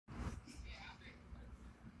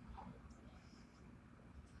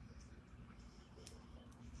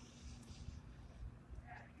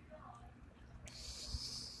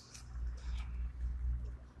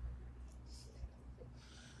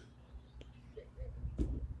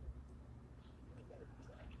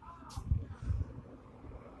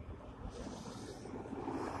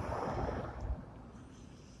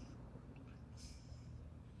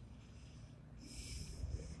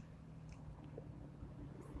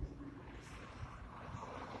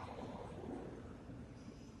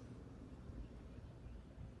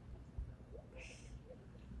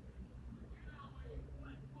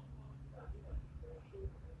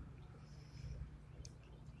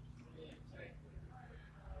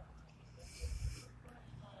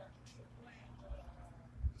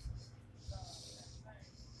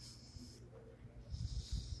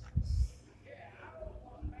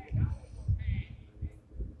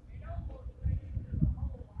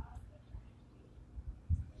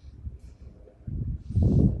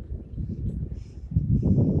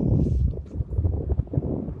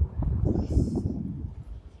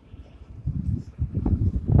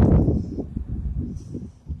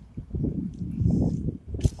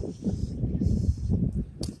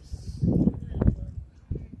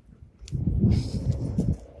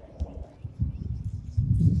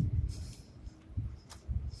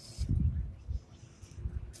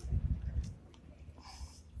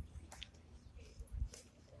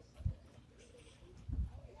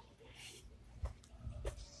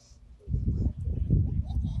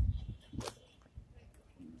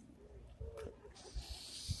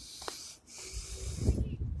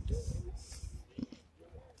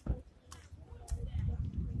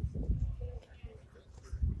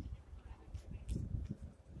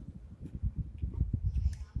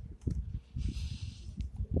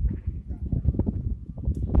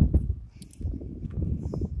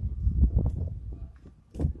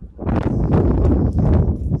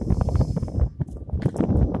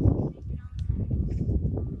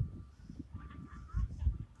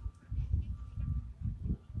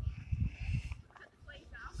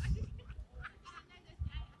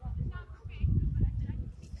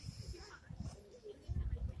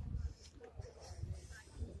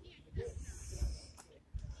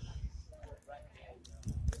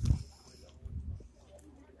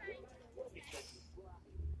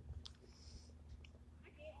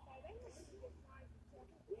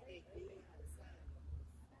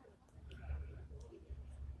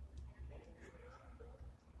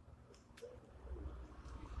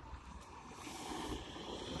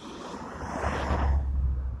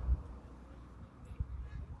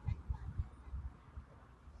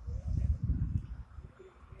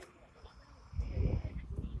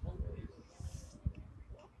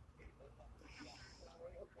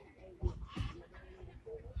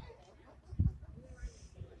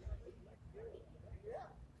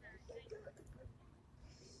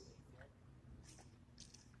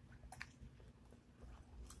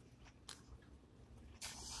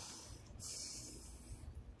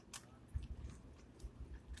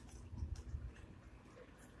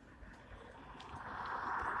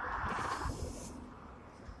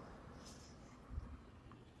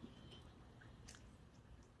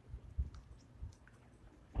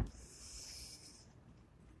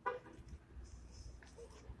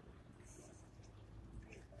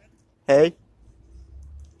Hey,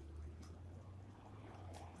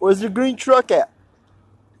 where's your green truck at?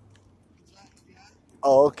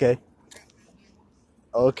 Oh, okay.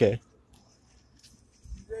 Okay.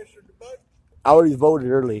 You registered to vote? I already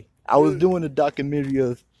voted early. I was Good. doing a documentary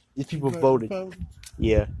of these people voted. Voting?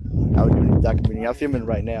 Yeah, I was doing a documentary. I'm filming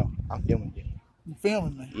right now. I'm filming you. You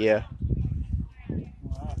filming me? Yeah.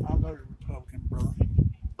 Well, I voted Republican, brother.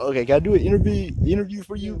 Okay, can I do an interview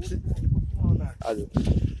for you? I do.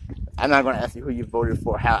 I'm not gonna ask you who you voted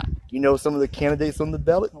for. How you know some of the candidates on the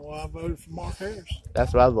ballot? Well, I voted for Mark Harris.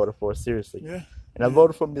 That's what I voted for. Seriously. Yeah. And I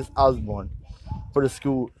voted for Miss Osborne for the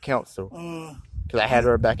school council because I had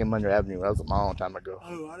her back in Monroe Avenue. That was a long time ago.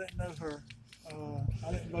 Oh, I didn't know her.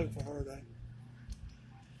 I didn't vote for her though.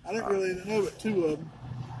 I didn't really know but two of them.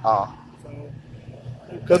 So.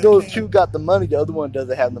 Because those two got the money, the other one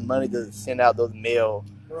doesn't have the money to send out those mail.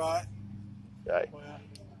 Right. Right. Well,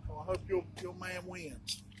 I hope your man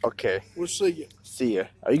wins. Okay. We'll see you. See ya.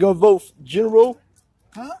 Are you gonna vote general?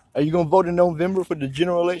 Huh? Are you gonna vote in November for the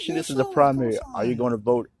general election? Yes, This is the sir, primary. of course I Are you am. gonna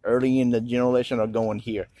vote early in the general election or going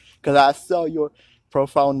here? Because I saw your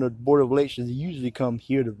profile on the board of elections. You usually come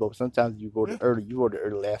here to vote. Sometimes you voted early. You voted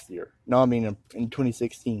early last year. No, I mean in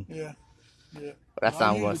 2016. Yeah. Yeah. But that's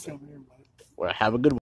not what. Well, have a good one.